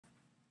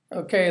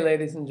Okay,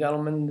 ladies and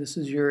gentlemen, this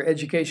is your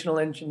educational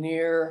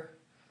engineer,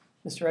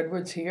 Mr.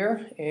 Edwards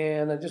here,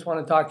 and I just want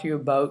to talk to you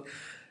about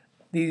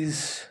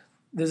these.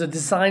 There's a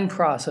design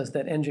process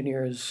that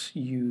engineers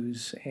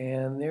use,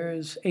 and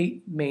there's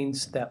 8 main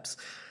steps.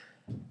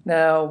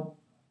 Now,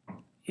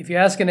 if you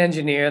ask an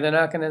engineer, they're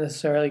not going to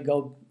necessarily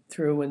go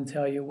through and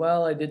tell you,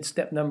 well, I did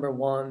step number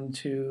 1,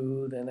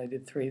 2, then I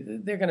did 3.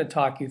 They're going to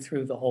talk you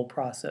through the whole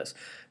process.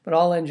 But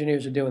all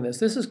engineers are doing this.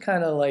 This is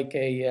kind of like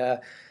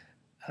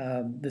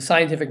the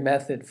scientific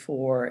method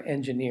for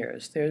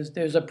engineers.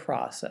 There's a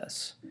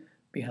process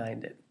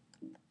behind it.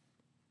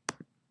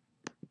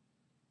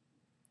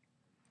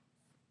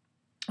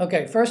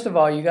 Okay, first of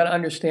all, you got to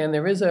understand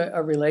there is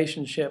a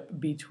relationship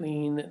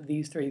between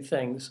these 3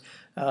 things.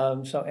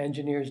 So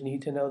engineers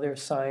need to know their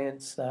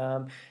science.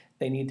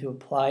 They need to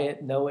apply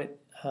it, know it.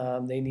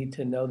 They need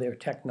to know their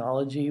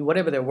technology,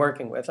 whatever they're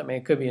working with. I mean,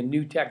 it could be a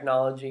new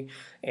technology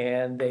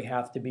and they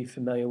have to be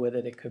familiar with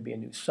it. It could be a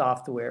new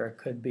software. It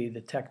could be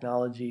the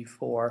technology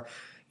for,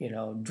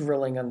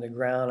 drilling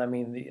underground. I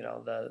mean,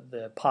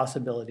 the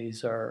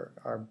possibilities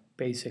are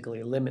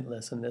basically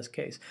limitless in this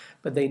case.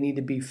 But they need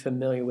to be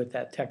familiar with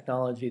that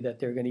technology that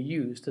they're going to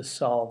use to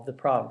solve the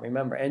problem.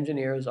 Remember,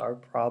 engineers are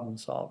problem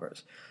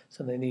solvers.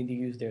 So they need to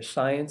use their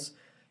science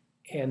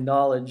and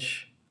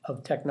knowledge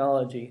of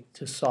technology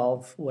to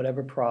solve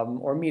whatever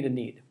problem or meet a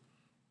need.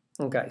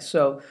 Okay,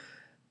 so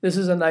this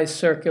is a nice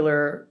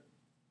circular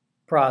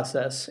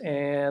process,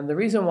 and the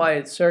reason why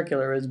it's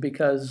circular is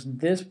because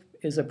this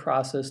is a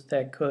process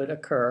that could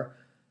occur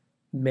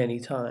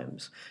many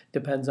times.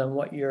 Depends on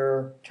what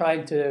you're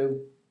trying to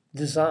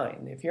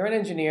design. If you're an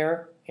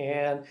engineer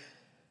and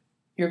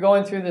you're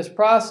going through this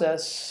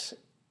process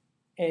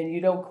and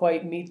you don't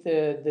quite meet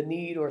the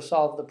need or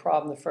solve the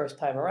problem the first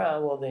time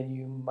around, well, then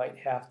you might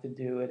have to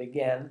do it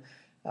again.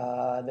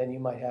 Then you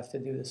might have to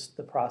do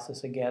the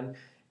process again.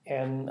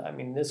 And I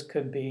mean, this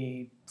could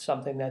be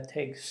something that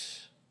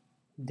takes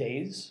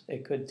days.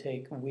 It could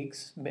take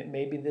weeks.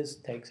 Maybe this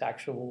takes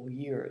actual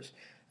years.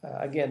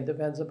 Again,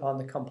 depends upon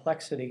the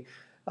complexity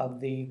of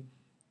the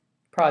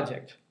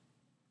project.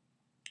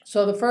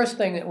 So the first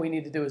thing that we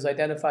need to do is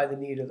identify the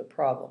need of the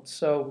problem.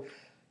 So,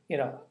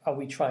 are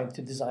we trying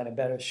to design a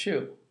better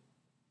shoe?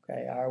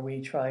 Okay, are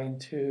we trying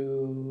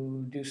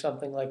to do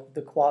something like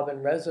the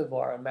Quabbin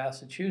Reservoir in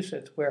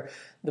Massachusetts, where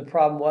the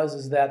problem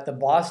is that the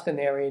Boston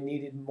area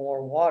needed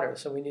more water,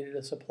 so we needed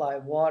a supply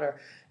of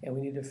water, and we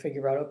needed to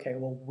figure out, okay,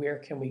 well, where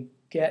can we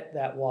get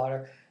that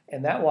water?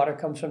 And that water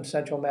comes from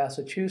central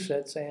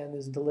Massachusetts and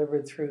is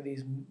delivered through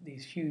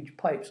these huge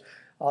pipes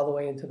all the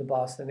way into the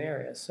Boston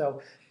area.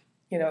 So,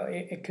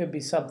 it could be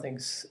something,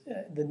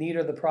 the need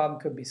or the problem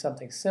could be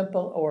something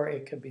simple, or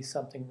it could be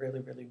something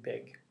really, really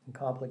big and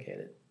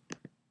complicated.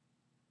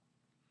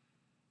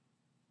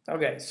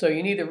 Okay, so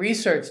you need to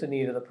research the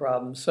need of the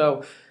problem.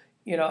 So,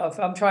 if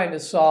I'm trying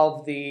to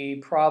solve the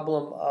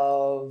problem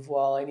of,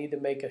 well, I need to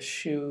make a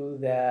shoe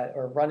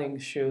or running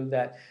shoe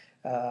that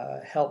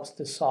helps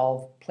to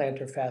solve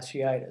plantar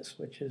fasciitis,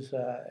 which is,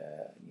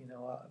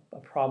 a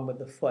problem with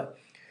the foot.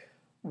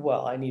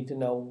 Well, I need to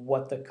know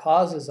what the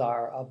causes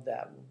are of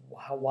that.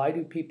 Why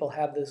do people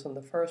have this in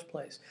the first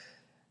place?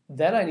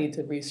 Then I need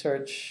to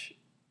research,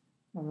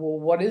 well,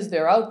 what is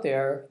there out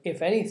there,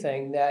 if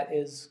anything, that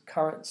is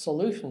current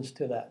solutions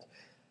to that?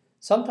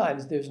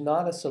 Sometimes there's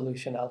not a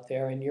solution out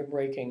there, and you're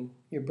breaking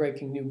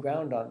new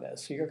ground on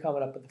this. So you're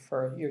coming up with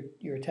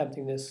you're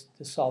attempting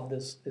to solve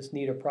this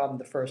need or problem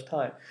the first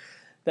time.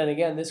 Then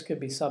again, this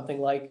could be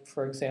something like,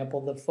 for example,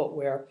 the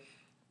footwear,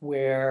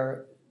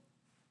 where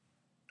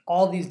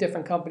all these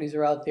different companies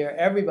are out there.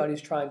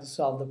 Everybody's trying to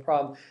solve the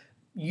problem.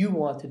 You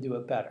want to do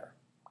it better,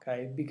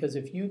 okay? Because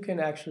if you can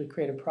actually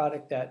create a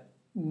product that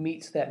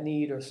meets that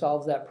need or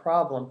solves that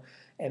problem,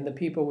 and the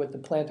people with the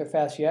plantar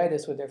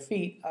fasciitis with their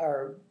feet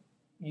are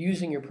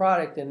using your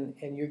product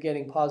and you're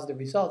getting positive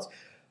results,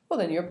 well,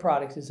 then your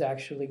product is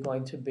actually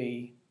going to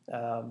be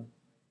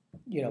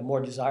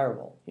more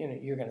desirable.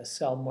 You're going to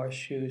sell more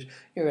shoes.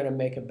 You're going to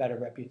make a better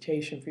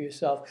reputation for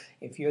yourself.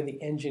 If you're the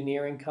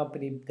engineering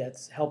company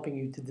that's helping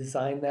you to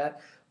design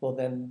that, well,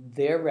 then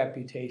their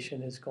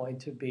reputation is going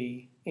to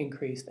be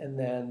increased, and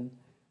then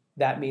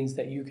that means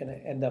that you can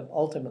end up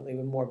ultimately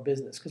with more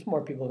business because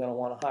more people are going to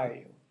want to hire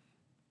you.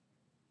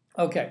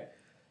 Okay,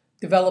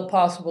 develop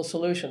possible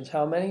solutions.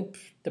 How many?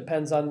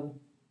 Depends on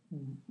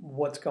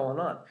what's going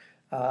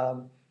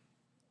on.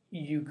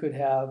 You could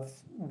have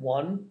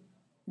 1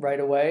 right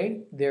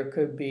away. There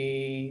could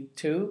be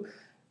 2.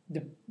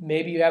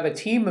 Maybe you have a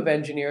team of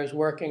engineers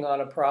working on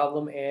a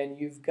problem and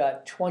you've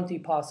got 20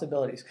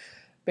 possibilities.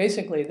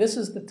 Basically, this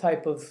is the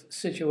type of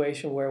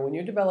situation where when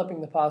you're developing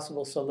the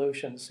possible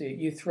solutions,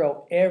 you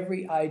throw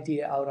every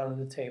idea out on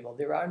the table.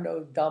 There are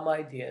no dumb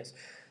ideas.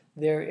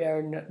 There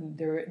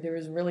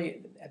is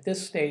really, at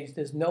this stage,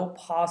 there's no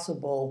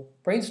possible,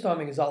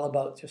 brainstorming is all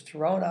about just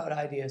throwing out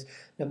ideas,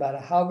 no matter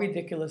how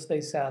ridiculous they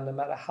sound, no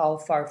matter how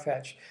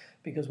far-fetched,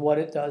 because what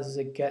it does is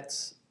it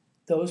gets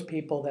those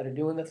people that are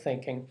doing the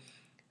thinking,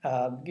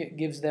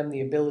 gives them the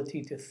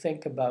ability to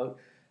think about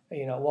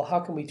well, how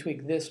can we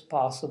tweak this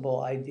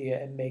possible idea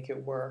and make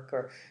it work?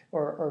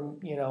 Or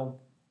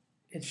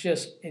it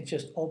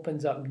just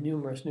opens up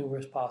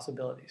numerous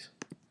possibilities.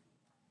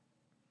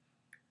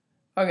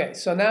 Okay,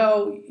 so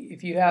now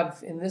if you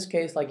have, in this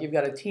case, like you've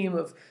got a team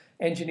of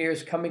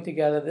engineers coming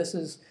together, this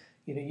is,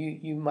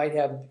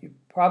 you're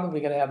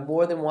probably going to have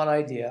more than one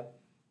idea.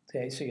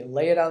 Okay, so you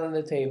lay it out on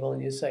the table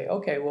and you say,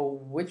 okay, well,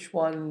 which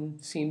one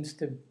seems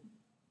to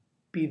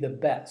be the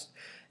best?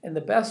 And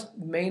the best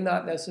may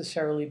not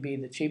necessarily be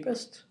the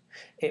cheapest.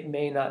 It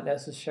may not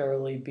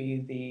necessarily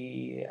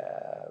be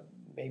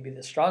maybe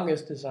the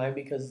strongest design,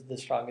 because the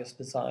strongest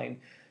design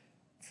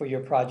for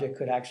your project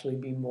could actually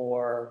be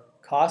more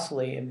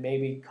costly, and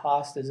maybe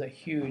cost is a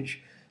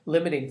huge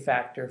limiting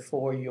factor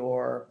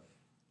for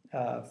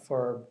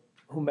for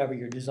whomever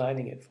you're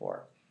designing it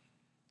for.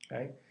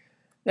 Right?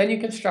 Then you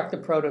construct a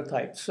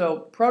prototype.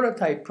 So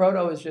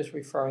proto is just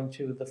referring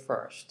to the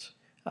first.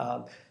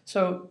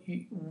 So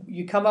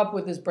you come up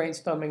with this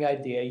brainstorming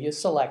idea, you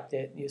select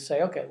it, you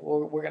say, okay,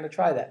 well, we're going to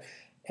try that.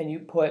 And you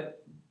put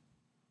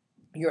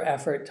your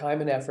effort,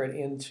 time and effort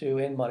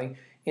and money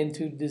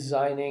into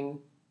designing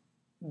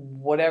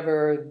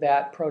whatever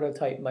that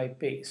prototype might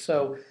be.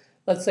 So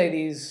let's say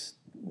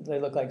they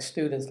look like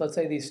students. Let's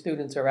say these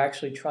students are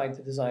actually trying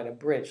to design a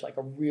bridge, like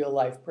a real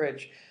life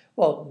bridge.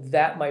 Well,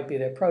 that might be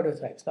their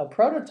prototypes. Now,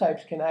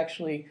 prototypes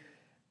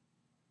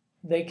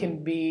they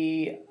can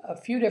be a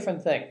few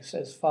different things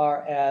as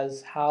far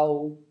as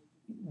how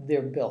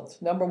they're built.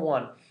 Number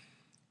one,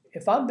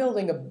 if I'm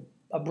building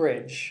a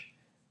bridge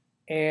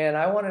and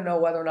I want to know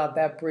whether or not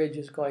that bridge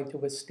is going to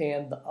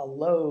withstand a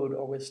load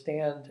or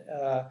withstand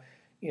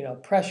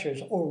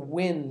pressures or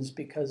winds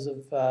because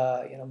of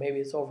maybe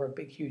it's over a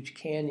big huge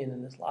canyon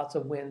and there's lots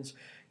of winds,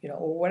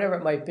 or whatever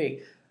it might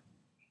be.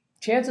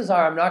 Chances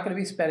are I'm not going to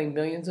be spending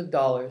millions of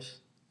dollars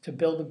to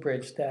build a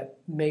bridge that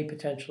may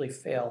potentially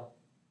fail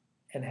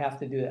and have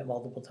to do that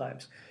multiple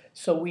times.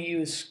 So we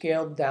use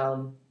scaled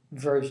down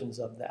versions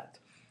of that.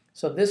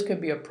 So this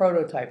could be a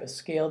prototype, a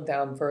scaled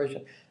down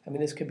version. I mean,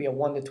 this could be a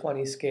 1 to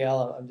 20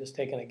 scale. I'm just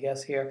taking a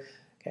guess here.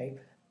 Okay.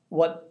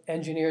 What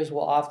engineers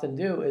will often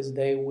do is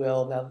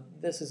now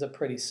this is a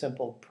pretty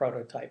simple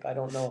prototype. I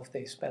don't know if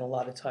they spend a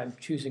lot of time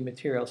choosing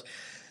materials,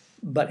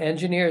 but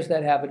engineers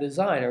that have a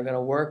design are going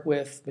to work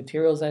with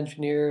materials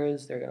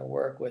engineers, they're going to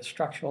work with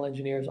structural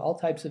engineers, all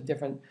types of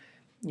different,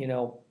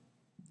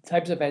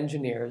 types of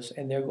engineers,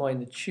 and they're going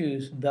to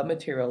choose the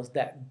materials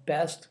that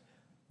best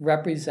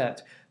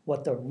represent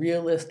what the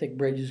realistic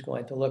bridge is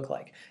going to look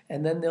like.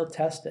 And then they'll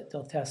test it.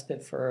 They'll test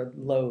it for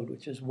load,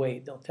 which is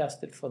weight. They'll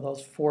test it for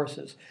those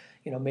forces.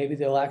 Maybe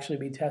they'll actually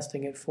be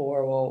testing it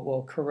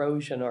for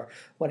corrosion, or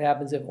what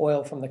happens if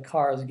oil from the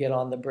cars get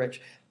on the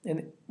bridge.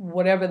 And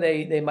whatever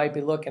they might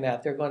be looking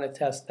at, they're going to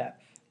test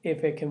that.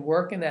 If it can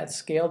work in that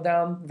scaled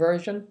down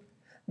version,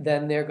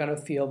 then they're going to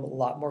feel a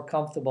lot more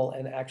comfortable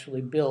and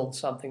actually build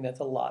something that's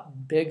a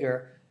lot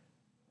bigger,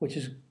 which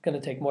is going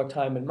to take more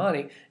time and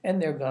money,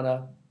 and they're going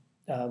to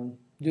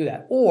do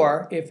that.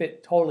 Or if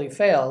it totally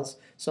fails,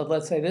 so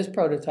let's say this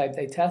prototype,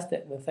 they test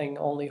it and the thing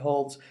only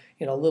holds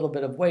a little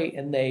bit of weight,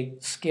 and they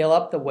scale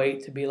up the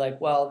weight to be like,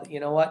 well,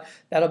 you know what,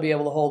 that'll be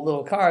able to hold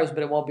little cars,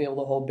 but it won't be able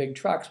to hold big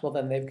trucks. Well,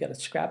 then they've got to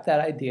scrap that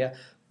idea,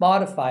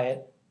 modify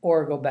it,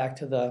 or go back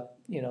to the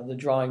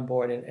drawing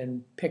board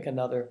and pick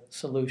another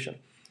solution.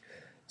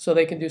 So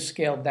they can do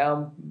scaled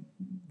down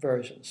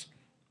versions.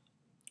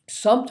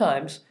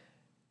 Sometimes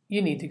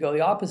you need to go the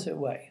opposite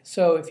way.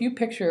 So if you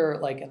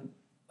picture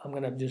I'm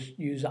going to just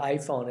use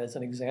iPhone as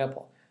an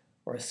example,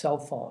 or a cell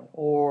phone,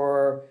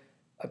 or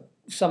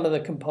some of the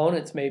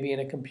components maybe in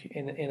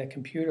a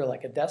computer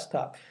like a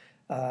desktop,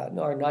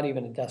 or not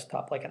even a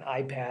desktop, like an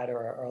iPad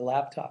or a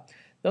laptop.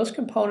 Those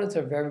components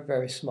are very,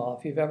 very small.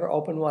 If you've ever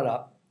opened one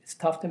up, it's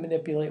tough to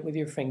manipulate with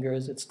your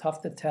fingers. It's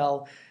tough to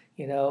tell,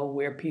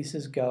 where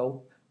pieces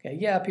go. Okay,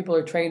 yeah, people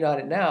are trained on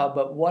it now,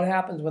 but what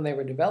happens when they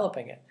were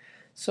developing it?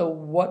 So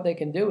what they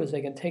can do is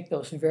they can take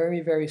those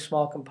very, very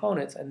small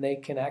components and they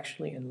can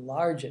actually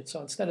enlarge it.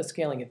 So instead of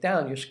scaling it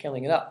down, you're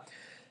scaling it up.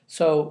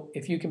 So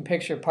if you can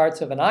picture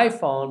parts of an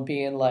iPhone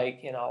being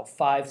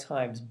 5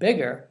 times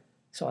bigger,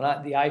 so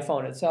not the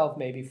iPhone itself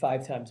maybe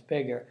 5 times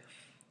bigger,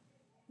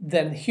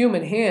 then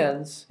human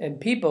hands and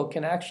people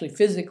can actually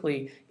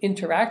physically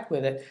interact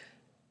with it.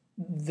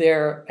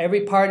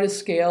 Every part is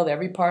scaled,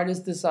 every part is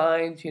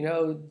designed,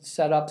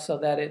 set up so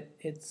that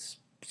it's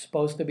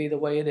supposed to be the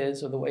way it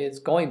is, or the way it's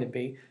going to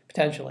be,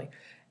 potentially.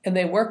 And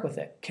they work with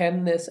it.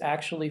 Can this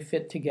actually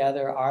fit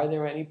together? Are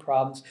there any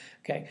problems?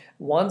 Okay.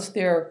 Once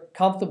they're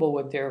comfortable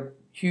with their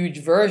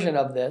huge version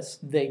of this,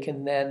 they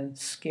can then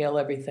scale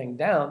everything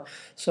down.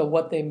 So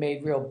what they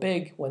made real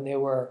big when they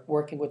were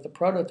working with the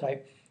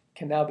prototype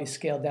can now be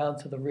scaled down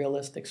to the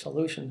realistic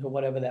solution to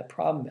whatever that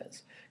problem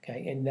is.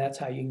 Okay. And that's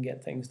how you can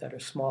get things that are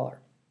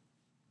smaller.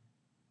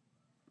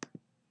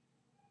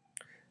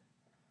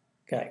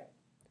 Okay.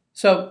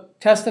 So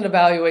test and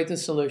evaluate the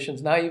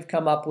solutions. Now you've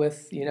come up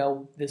with,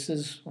 this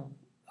is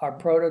our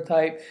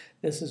prototype,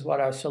 this is what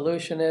our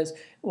solution is.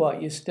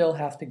 Well, you still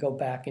have to go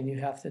back and you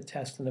have to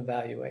test and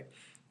evaluate.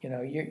 You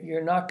know,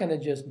 you're not going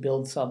to just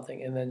build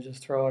something and then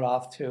just throw it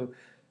off to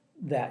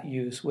that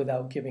use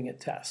without giving it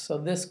tests. So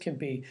this could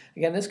be,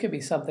 again, this could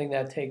be something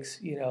that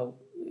takes, you know,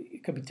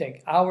 it could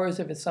take hours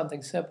if it's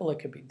something simple. It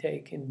could be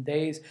taken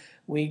days,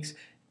 weeks.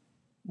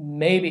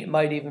 Maybe it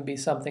might even be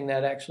something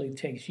that actually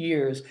takes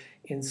years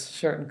in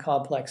certain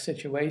complex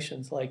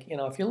situations. Like, you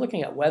know, if you're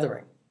looking at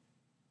weathering,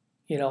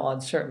 you know, on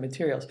certain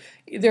materials,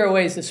 there are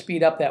ways to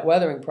speed up that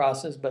weathering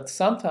process, but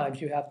sometimes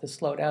you have to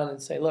slow down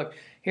and say, look,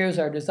 here's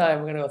our design.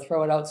 We're going to go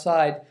throw it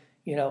outside,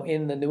 you know,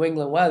 in the New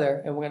England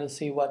weather, and we're going to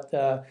see what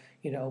the,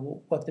 you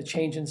know, what the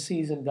change in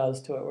season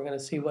does to it. We're going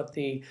to see what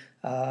the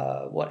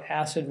what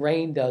acid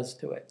rain does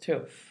to it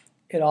too.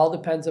 It all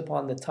depends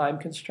upon the time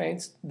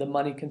constraints, the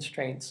money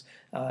constraints,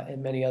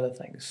 and many other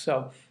things.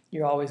 So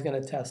you're always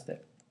going to test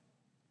it.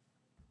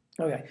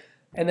 Okay,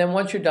 and then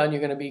once you're done,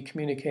 you're going to be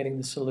communicating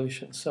the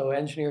solution. So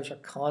engineers are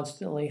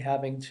constantly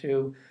having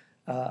to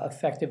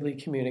effectively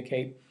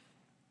communicate.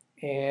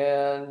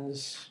 And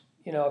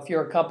you know, if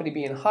you're a company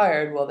being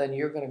hired, well, then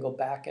you're going to go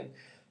back and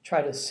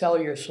try to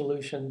sell your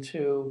solution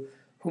to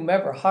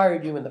whomever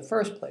hired you in the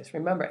first place.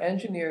 Remember,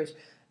 engineers,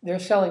 they're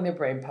selling their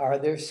brain power.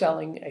 They're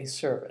selling a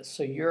service.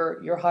 So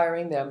you're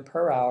hiring them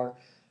per hour,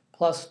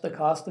 plus the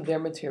cost of their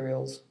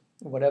materials,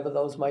 whatever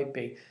those might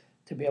be,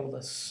 to be able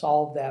to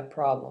solve that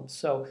problem.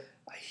 So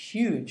a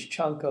huge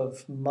chunk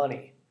of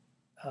money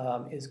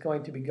is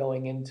going to be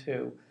going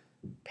into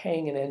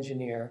paying an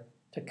engineer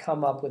to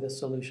come up with a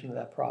solution to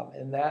that problem.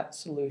 And that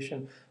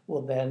solution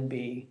will then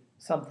be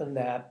something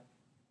that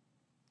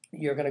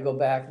you're going to go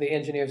back, the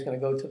engineer is going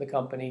to go to the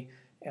company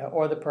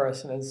or the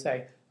person and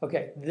say,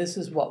 okay, this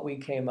is what we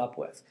came up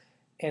with.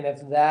 And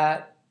if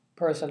that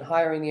person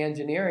hiring the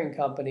engineering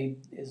company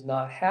is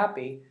not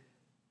happy,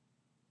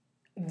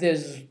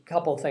 there's a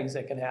couple of things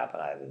that can happen.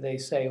 Either they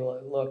say,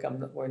 well, look,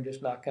 we're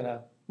not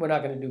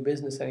going to do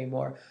business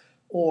anymore.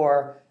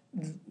 Or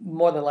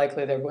more than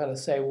likely they're going to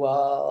say,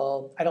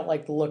 well, I don't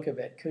like the look of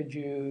it. Could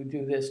you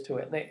do this to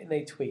it? And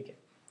they tweak it.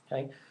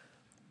 Okay.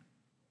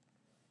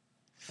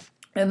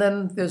 And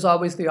then there's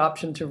always the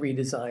option to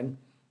redesign.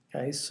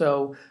 Okay,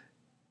 so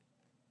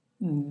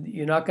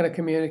you're not going to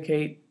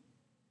communicate,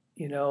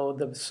 you know,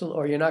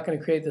 or you're not going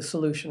to create the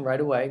solution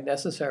right away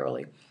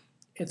necessarily.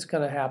 It's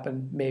going to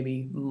happen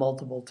maybe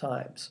multiple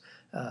times,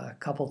 a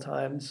couple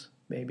times,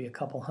 maybe a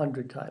couple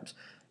hundred times.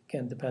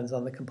 Again, depends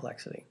on the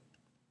complexity.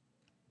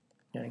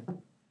 Okay.